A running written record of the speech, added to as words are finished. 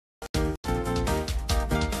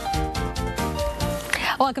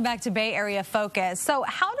Welcome back to Bay Area Focus. So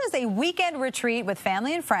how does a weekend retreat with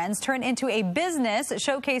family and friends turn into a business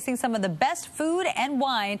showcasing some of the best food and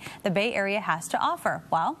wine the Bay Area has to offer?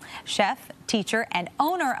 Well, chef, teacher, and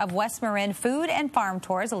owner of West Marin Food and Farm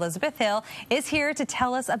Tours, Elizabeth Hill, is here to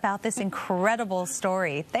tell us about this incredible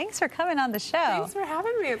story. Thanks for coming on the show. Thanks for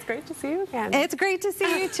having me. It's great to see you again. It's great to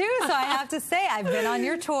see you too. So I have to say, I've been on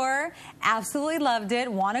your tour, absolutely loved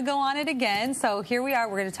it, want to go on it again. So here we are.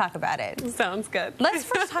 We're going to talk about it. Sounds good. Let's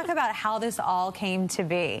first talk about how this all came to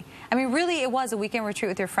be. I mean, really, it was a weekend retreat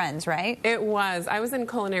with your friends, right? It was. I was in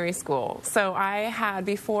culinary school. So I had,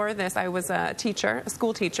 before this, I was a teacher, a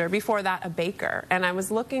school teacher. Before that, a baker. And I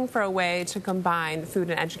was looking for a way to combine food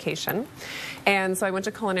and education. And so I went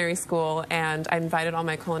to culinary school, and I invited all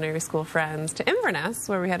my culinary school friends to Inverness,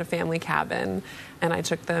 where we had a family cabin. And I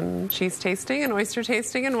took them cheese tasting and oyster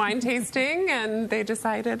tasting and wine tasting, and they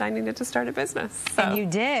decided I needed to start a business. So, and you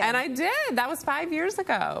did. And I did. That was 5 years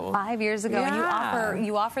ago. 5 years ago. Yeah. And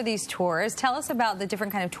you offer these tours. Tell us about the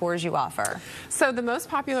different kind of tours you offer. So the most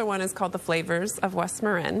popular one is called the Flavors of West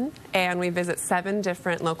Marin, and we visit 7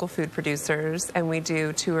 different local food producers, and we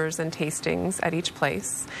do tours and tastings at each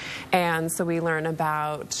place. And so we learn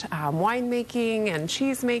about winemaking and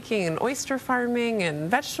cheese making and oyster farming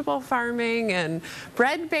and vegetable farming and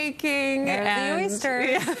bread baking. There's the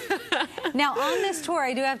oysters. Yeah. Now on this tour,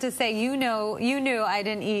 I do have to say, you knew I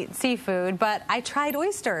didn't eat seafood, but I tried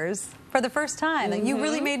oysters for the first time. Like, you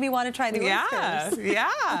really made me want to try the oysters. Yeah.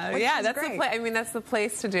 That's great. the place. I mean, that's the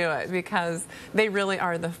place to do it, because they really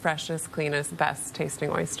are the freshest, cleanest, best tasting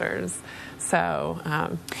oysters. So,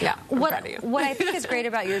 yeah, I'm proud of you. What I think is great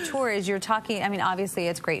about your tour is you're talking, I mean, obviously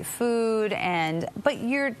it's great food, but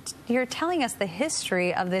you're telling us the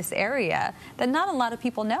history of this area that not a lot of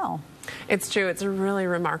people know. It's true. It's a really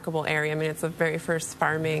remarkable area. I mean, it's the very first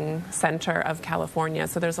farming center of California,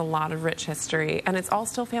 so there's a lot of rich history, and it's all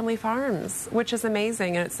still family farms, which is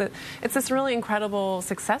amazing. And it's this really incredible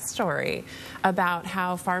success story about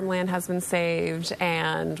how farmland has been saved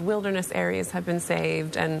and wilderness areas have been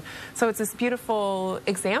saved. And so it's this beautiful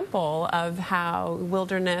example of how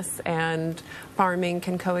wilderness and farming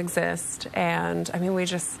can coexist. And I mean,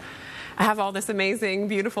 I have all this amazing,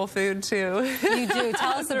 beautiful food, too. You do.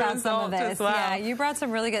 Tell us about some of this. Well. Yeah, you brought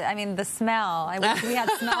some really good, I mean, the smell. I wish we had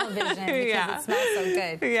smell-o-vision because it smells so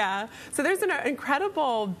good. Yeah. So there's an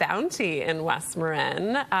incredible bounty in West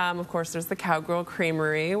Marin. Of course, there's the Cowgirl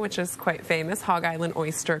Creamery, which is quite famous, Hog Island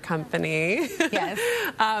Oyster Company. Yes.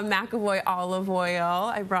 McAvoy olive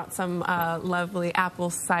oil. I brought some lovely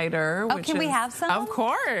apple cider. Oh, can we have some? Of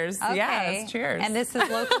course. Okay. Yes. Cheers. And this is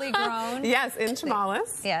locally grown? Yes, in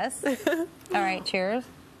Tamales. Yes. All right, cheers.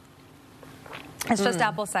 It's just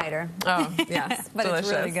apple cider. Oh, yes. But delicious.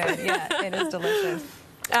 It's really good. Yeah, it is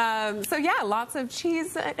delicious. So yeah, lots of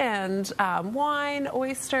cheese and wine,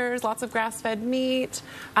 oysters, lots of grass-fed meat,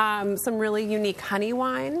 some really unique honey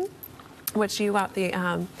wine, which you got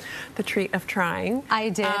the treat of trying. I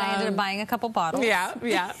did. I ended up buying a couple bottles.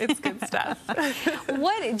 Yeah, it's good stuff.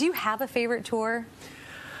 Do you have a favorite tour?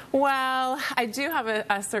 Well, I do have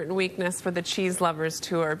a certain weakness for the cheese lovers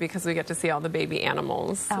tour, because we get to see all the baby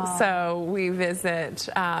animals. Oh. So we visit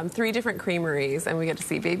 3 different creameries, and we get to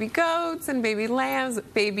see baby goats and baby lambs,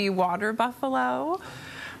 baby water buffalo,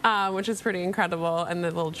 which is pretty incredible, and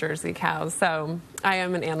the little Jersey cows. So I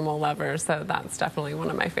am an animal lover, so that's definitely one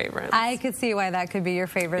of my favorites. I could see why that could be your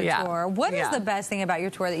favorite tour. What is the best thing about your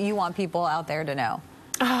tour that you want people out there to know?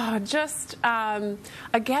 Oh,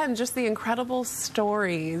 again, just the incredible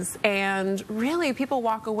stories, and really people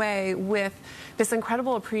walk away with this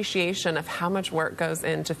incredible appreciation of how much work goes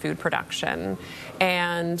into food production.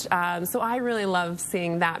 And so I really love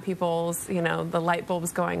seeing that, people's, the light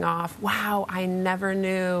bulbs going off. Wow, I never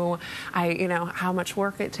knew, how much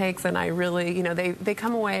work it takes, and I really, they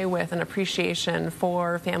come away with an appreciation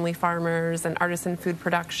for family farmers and artisan food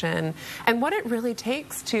production and what it really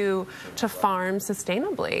takes to farm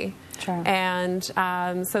sustainably. Sure. And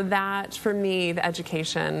so that, for me, the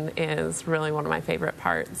education is really one of my favorite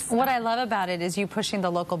parts. What I love about it is you pushing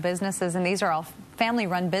the local businesses, and these are all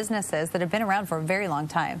family-run businesses that have been around for a very long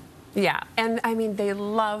time. Yeah, and I mean, they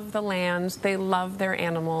love the land, they love their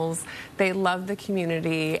animals, they love the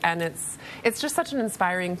community, and it's just such an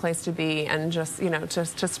inspiring place to be, and just,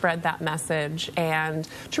 to spread that message and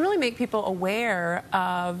to really make people aware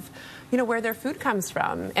of, where their food comes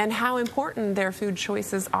from and how important their food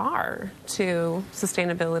choices are to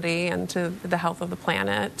sustainability and to the health of the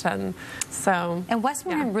planet. And so, and West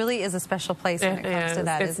Marin really is a special place when it comes to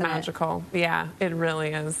that, it's isn't it? magical. Yeah, it really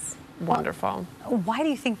is. wonderful. Why do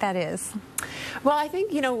you think that is? Well, I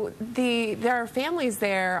think, there are families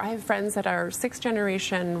there. I have friends that are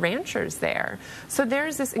 6th-generation ranchers there. So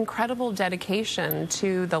there's this incredible dedication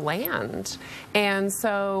to the land. And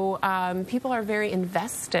so people are very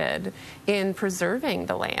invested in preserving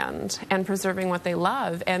the land and preserving what they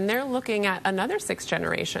love. And they're looking at another 6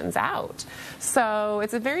 generations out. So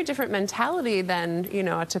it's a very different mentality than,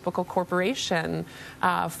 a typical corporation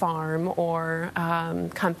farm or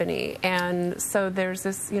company. And so there's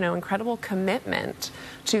this, incredible commitment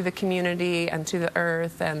to the community and to the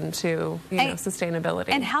earth and to sustainability.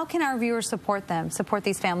 And how can our viewers support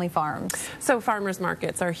these family farms? So farmers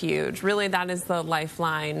markets are huge. Really, that is the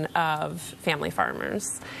lifeline of family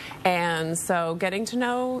farmers. And so getting to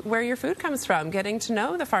know where your food comes from, getting to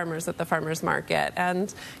know the farmers at the farmers market,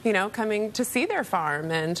 and coming to see their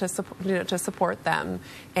farm and to support them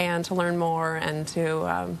and to learn more and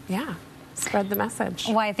to spread the message.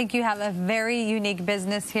 Well, I think you have a very unique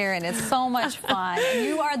business here, and it's so much fun.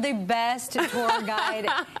 You are the best tour guide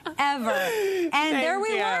ever. And there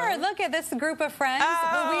we were. Look at this group of friends.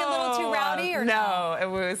 Were we a little too rowdy or no? No, it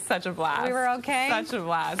was such a blast. We were okay? Such a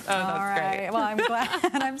blast. Oh, that's great. Well, I'm glad.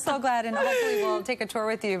 I'm so glad, and hopefully we'll take a tour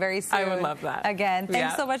with you very soon. I would love that. Again,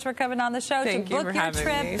 thanks so much for coming on the show. Thank you to book for your having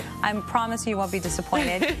trip. me. I promise you won't be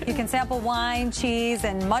disappointed. You can sample wine, cheese,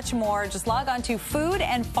 and much more. Just log on to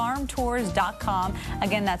foodandfarmtours.com.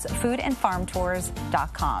 Again, that's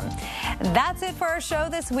foodandfarmtours.com. That's it for our show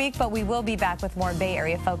this week, but we will be back with more Bay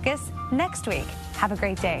Area Focus next week. Have a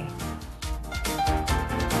great day.